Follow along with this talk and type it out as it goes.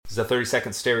This is a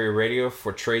 30-second stereo radio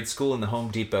for trade school in the Home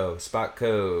Depot. Spot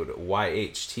code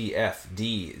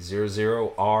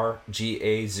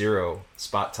YHTFD00RGA0.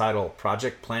 Spot title,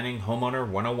 Project Planning Homeowner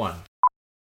 101.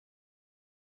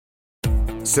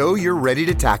 So you're ready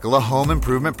to tackle a home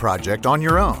improvement project on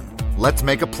your own. Let's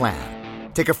make a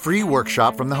plan. Take a free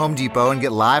workshop from the Home Depot and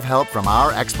get live help from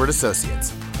our expert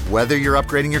associates. Whether you're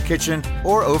upgrading your kitchen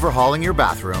or overhauling your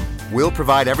bathroom, we'll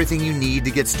provide everything you need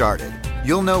to get started.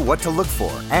 You'll know what to look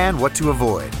for and what to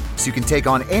avoid, so you can take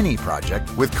on any project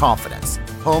with confidence.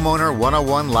 Homeowner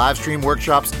 101 live stream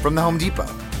workshops from the Home Depot.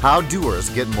 How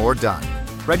doers get more done.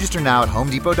 Register now at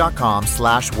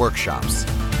homedepot.com/workshops.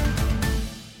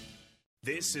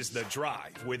 This is The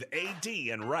Drive with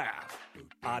AD and Rav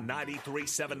on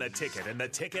 93.7 The Ticket and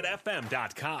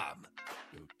theticketfm.com.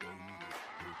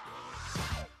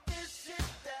 This is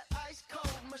that ice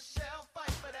cold Michelle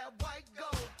fight for that white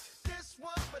gold. This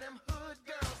one for them hood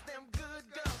girls, them good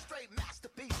girls, straight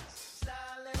masterpieces.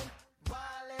 Styling,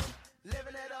 wildin',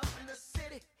 living it up in the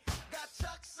city. Got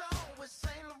Chuck's on with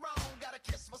Saint Laurent. Gotta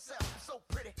kiss myself, I'm so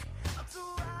pretty. I'm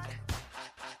too hot.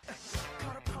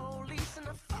 Call the police and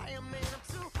the fireman. I'm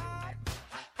too hot.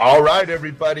 All right,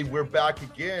 everybody, we're back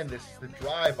again. This is The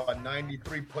Drive on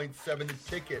 93.7 The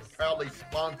Ticket, proudly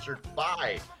sponsored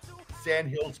by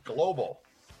Sandhills Global.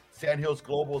 Sandhills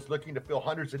Global is looking to fill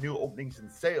hundreds of new openings in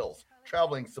sales,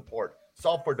 traveling support,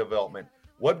 software development,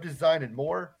 web design, and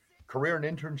more. Career and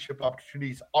internship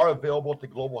opportunities are available at the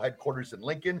global headquarters in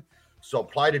Lincoln. So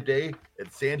apply today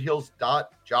at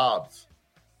sandhills.jobs.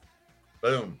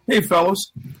 Boom. Hey,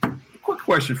 fellas. Quick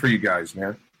question for you guys,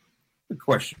 man. Good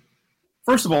question.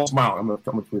 First of all, smile. I'm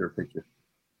gonna tweet her picture.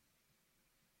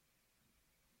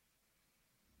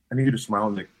 I need you to smile,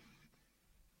 Nick.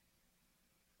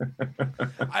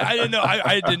 I didn't know.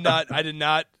 I did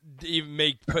not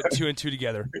even put two and two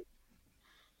together.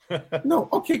 No.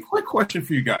 Okay. Quick question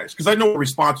for you guys, because I know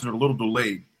responses are a little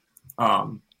delayed.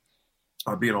 Being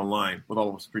online with all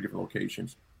of us 3 different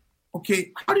locations.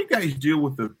 Okay, how do you guys deal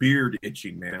with the beard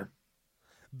itching, man?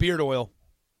 Beard oil.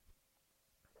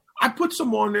 I put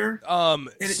some on there. And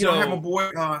I have a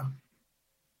boy.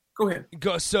 Go ahead.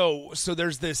 So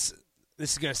there's this.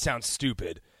 This is gonna sound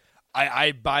stupid.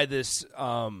 I buy this.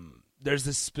 There's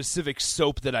this specific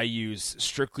soap that I use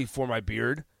strictly for my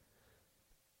beard,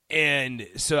 and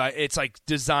so it's like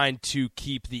designed to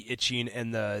keep the itching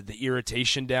and the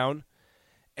irritation down.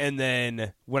 And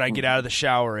then when I get out of the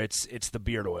shower, it's the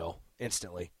beard oil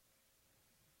instantly.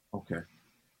 Okay.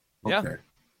 Yeah.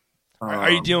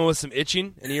 Are you dealing with some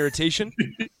itching and irritation?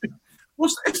 Well,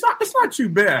 it's not too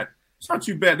bad. It's not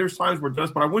too bad. There's times where it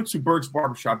does, but I went to Burke's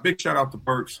Barbershop. Big shout out to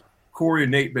Burke's. Corey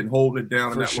and Nate been holding it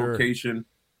down in that location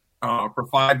for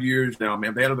 5 years now,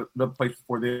 man. They had another place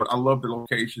before there, but I love the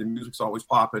location. The music's always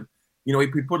popping. You know, he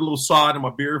put a little sod in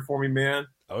my beard for me, man.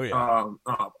 Oh, yeah.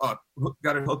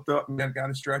 Got it hooked up, man.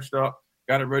 Got it stretched up.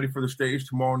 Got it ready for the stage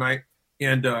tomorrow night.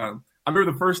 And I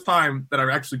remember the first time that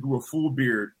I actually grew a full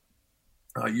beard.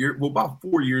 About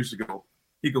 4 years ago,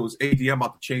 he goes, "AD, I'm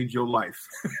about to change your life."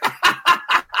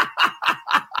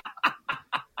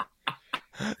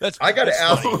 I got to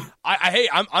ask.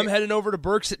 I'm heading over to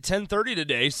Burke's at 10:30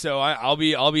 today, so I'll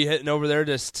be heading over there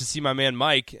to see my man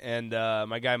Mike and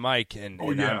my guy Mike, and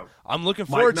I'm looking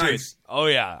forward to it. Oh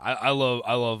yeah, I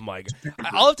love Mike.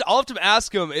 I'll have to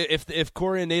ask him if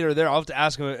Corey and Nate are there. I'll have to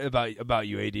ask him about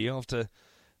you, AD. I'll have to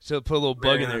put a little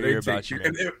bug in their ear about you,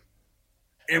 man.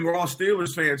 And we're all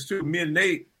Steelers fans too. Me and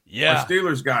Nate are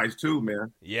Steelers guys too,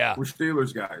 man. Yeah, we're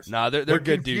Steelers guys. Nah, they're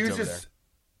good dudes over there.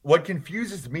 What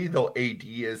confuses me though, AD,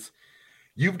 is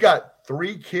you've got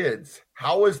 3 kids.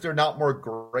 How is there not more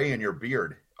gray in your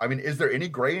beard? I mean, is there any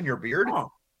gray in your beard?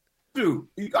 Oh, dude,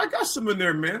 I got some in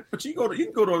there, man. But you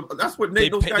can go to. That's what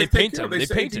Nate. Those guys they paint them. They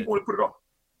paint it. You want to put it all.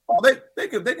 Oh, they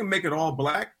can make it all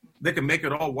black. They can make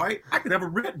it all white. I could have a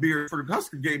red beard for the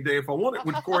Husker game day if I wanted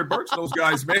with Corey Burks. Those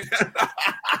guys, man.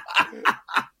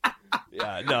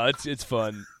 Yeah, no, it's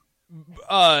fun.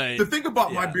 The thing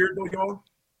about my beard, though, y'all,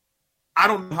 I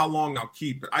don't know how long I'll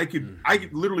keep it. I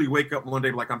could literally wake up one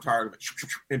day like I'm tired of it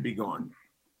and be gone.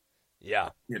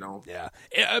 Yeah, you know. Yeah,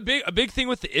 a big thing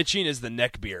with the itching is the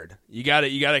neck beard. You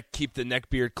gotta keep the neck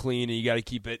beard clean, and you gotta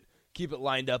keep it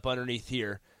lined up underneath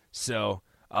here. So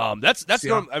that's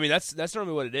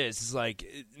normally what it is. It's like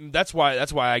that's why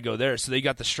I go there. So they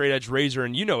got the straight edge razor,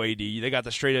 and AD, they got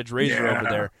the straight edge razor over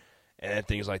there, and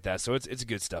things like that. So it's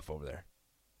good stuff over there.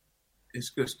 It's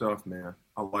good stuff, man.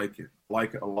 I like it.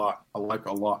 Like it a lot. I like it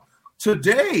a lot.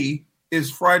 Today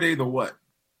is Friday the what?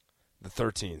 The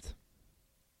 13th.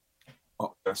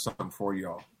 Oh, that's something for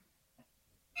y'all.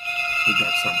 We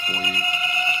got something for you.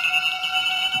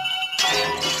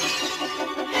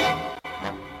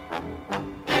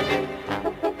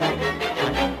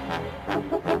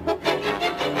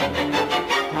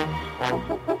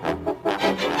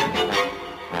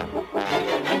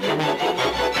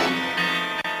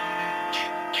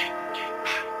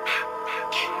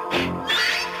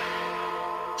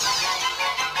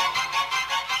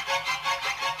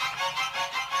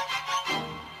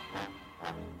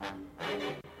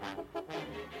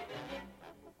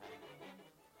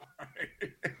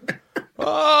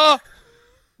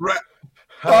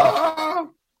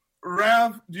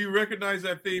 Rav, do you recognize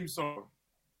that theme song?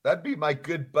 That'd be my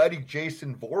good buddy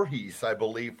Jason Voorhees, I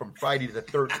believe, from Friday the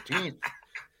 13th,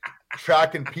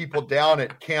 tracking people down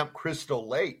at Camp Crystal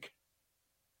Lake.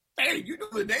 Hey, you know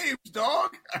the names,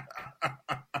 dog.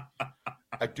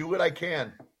 I do what I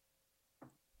can.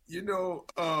 You know,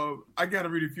 I got to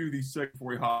read a few of these seconds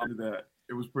before we hop into that.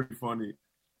 It was pretty funny.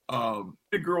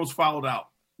 The girls fouled out.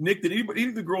 Nick, did any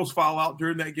of the girls foul out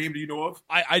during that game? Do you know of?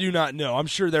 I do not know. I'm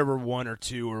sure there were one or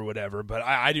two or whatever, but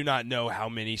I do not know how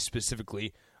many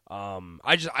specifically.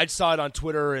 I saw it on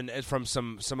Twitter and from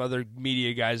some other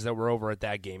media guys that were over at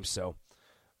that game. So,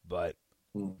 but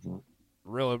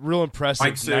real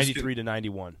impressive.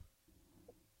 93-91.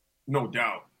 No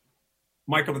doubt.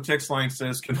 Mike on the text line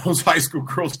says, "Can those high school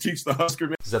girls teach the Husker?"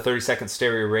 This is a 30-second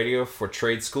stereo radio for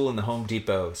Trade School in the Home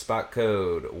Depot. Spot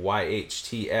code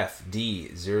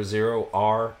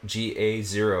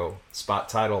YHTFD00RGA0. Spot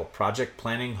title, Project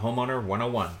Planning Homeowner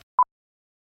 101.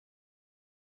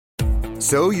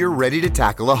 So you're ready to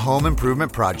tackle a home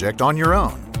improvement project on your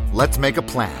own. Let's make a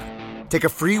plan. Take a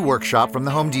free workshop from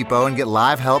the Home Depot and get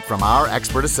live help from our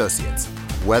expert associates.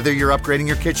 Whether you're upgrading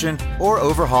your kitchen or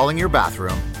overhauling your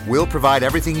bathroom, we'll provide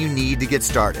everything you need to get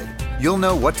started. You'll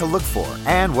know what to look for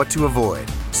and what to avoid,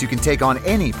 so you can take on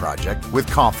any project with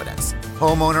confidence.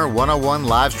 Homeowner 101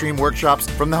 live stream workshops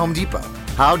from the Home Depot.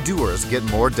 How doers get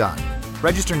more done.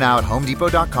 Register now at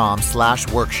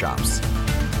homedepot.com/workshops.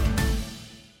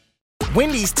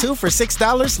 Wendy's 2 for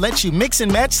 $6 lets you mix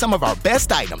and match some of our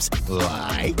best items,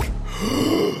 like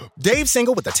Dave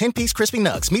Single with a 10-piece crispy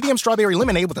nugs, medium strawberry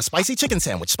lemonade with a spicy chicken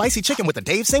sandwich, spicy chicken with a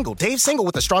Dave Single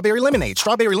with a strawberry lemonade,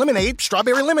 strawberry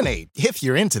lemonade. If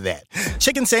you're into that.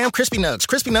 Chicken Sam, crispy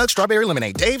nugs, strawberry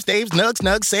lemonade, Dave's,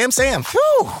 nugs, Sam.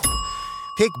 Whew.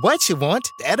 Pick what you want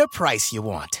at a price you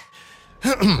want.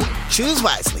 Choose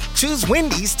wisely. Choose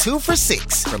Wendy's 2 for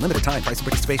 $6. For a limited time, price and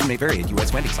participation may vary at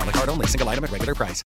U.S. Wendy's. On the card only. Single item at regular price.